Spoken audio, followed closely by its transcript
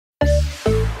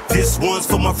This one's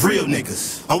for my real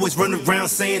niggas. Always run around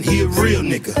saying he a real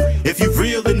nigga. If you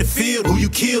real in the field, who you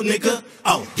kill, nigga?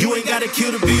 Oh, you ain't gotta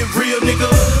kill to be a real nigga.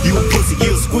 You a pussy,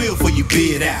 you'll squeal for you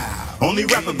bid out. Only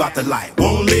rap about the light,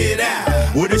 won't let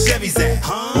out. Where the Chevys at?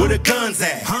 Where the guns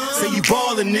at? Say you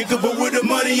ballin', nigga, but where the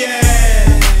money at?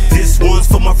 This one's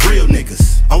for my real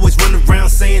niggas. Always run around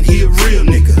saying he a real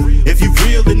nigga. If you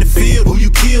real in the field, who you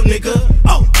kill, nigga?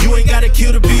 Oh, you ain't gotta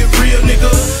kill to be a real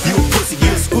nigga. You a pussy,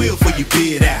 you'll squeal for you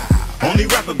bid out. Only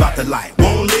rap about the light,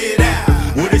 won't let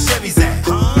out. Where the Chevys at?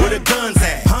 Where the guns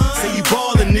at? Say you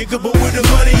ballin', nigga, but where the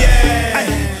money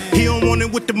at? He don't want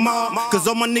it with the mob, cause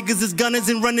all my niggas is gunners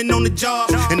and running on the job.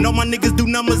 And all my niggas do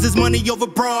numbers, is money over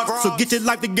broad. So get your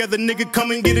life together, nigga, come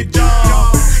and get a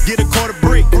job. Get a quarter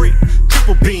brick,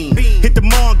 triple beam. Hit the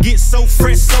mall, get so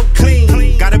fresh, so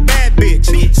clean. Got a bad bitch,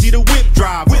 she the whip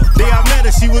driver. Day I met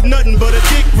her, she was nothing but a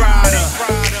dick rider.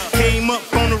 Came up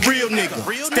on a real nigga.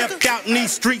 Stepped out in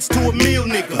these streets to a meal,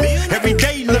 nigga. Every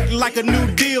day look like a new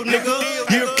deal,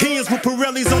 nigga. Europeans with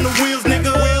Pirellis on the wheels,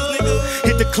 nigga.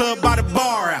 Hit the club by the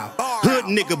bar out. Hood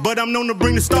nigga, but I'm known to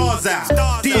bring the stars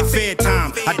out. Did fair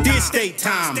time, I did state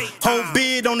time. Whole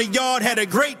bid on the yard, had a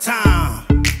great time.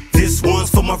 This one's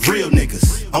for my real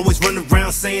niggas. Always run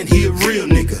around saying he a real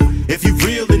nigga. If you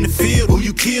real in the field, who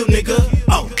you kill, nigga?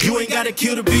 Oh, you ain't gotta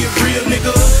kill to be a real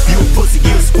nigga. You a pussy,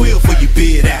 you'll squeal for you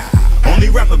bid out. Only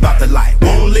rap about the light,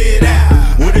 won't let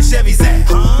out. Where the Chevys at?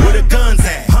 Where the guns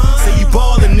at? Say you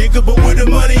ballin', nigga, but where the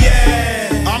money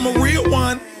at? I'm a real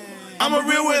one. I'm a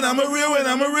real one. I'm a real one.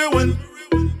 I'm a real one.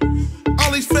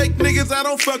 All these fake niggas I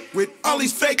don't fuck with. All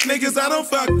these fake niggas I don't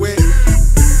fuck with.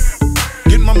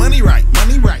 Getting my money right,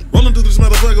 money right. Rolling through this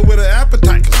motherfucker with an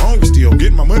appetite. Cause I'm hungry still,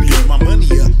 getting my money up, my money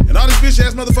up. And all these bitch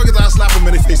ass motherfuckers, I'll slap them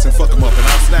in their face and fuck them up. And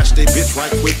I'll snatch they bitch right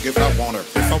quick if I want her,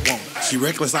 if I want her. She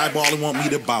reckless eyeball and want me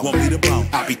to bone,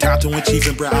 I be tattooing chief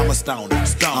and bro, I'm a stoner.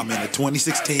 I'm in a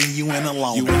 2016, you ain't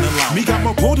alone. Me got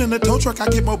more pull than a tow truck, I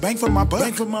get more bang for my buck.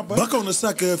 Buck on the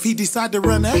sucker if he decide to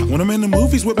run out. When I'm in the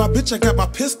movies with my bitch, I got my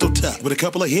pistol tucked. With a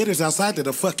couple of hitters outside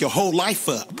that'll fuck your whole life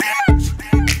up.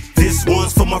 This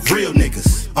one's for my real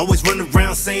niggas. Always run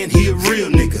around saying he a real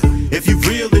nigga. If you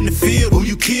real in the field, who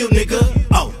you kill, nigga?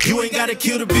 Oh, you ain't gotta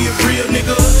kill to be a real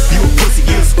nigga. You a pussy,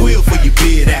 you'll squeal for you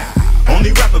bid out.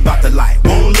 Only rap about the light,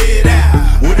 won't let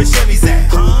out. Where the Chevys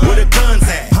at? Where the guns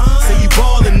at? Say you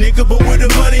ballin', nigga, but where the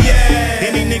money at?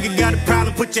 Any nigga got a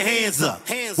problem, put your hands up.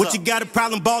 What you got a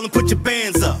problem ballin', put your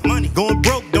bands up. Money going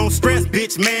broke, don't stress,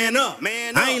 bitch, man up.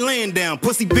 I ain't laying down,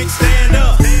 pussy, bitch, stand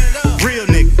up. Real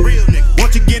nigga, real nigga.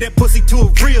 Won't you get that pussy to a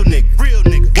real nigga? Real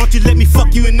nigga. Won't you let me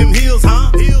fuck you in them heels,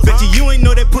 huh? Bet you ain't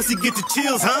know that pussy get the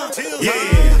chills, huh?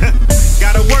 Yeah.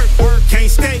 Gotta work, can't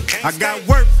stay. I got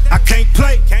work, I can't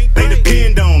play. They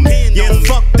depend on me. Yeah, I'm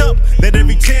fucked up. That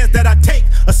every chance that I take,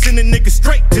 I send a nigga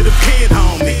straight to the pen,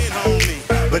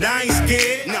 homie. But I ain't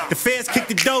scared. The feds kick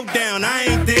the dough down, I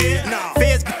ain't there.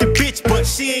 Feds get the bitch, but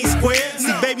she ain't square.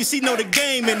 See, baby, she know the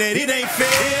game and that it ain't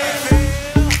fair.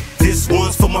 This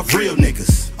one's for my real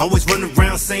niggas. Always run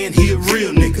around saying he a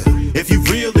real nigga. If you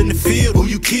real in the field, who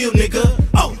you kill, nigga?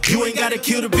 Oh, you ain't gotta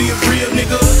kill to be a real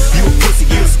nigga.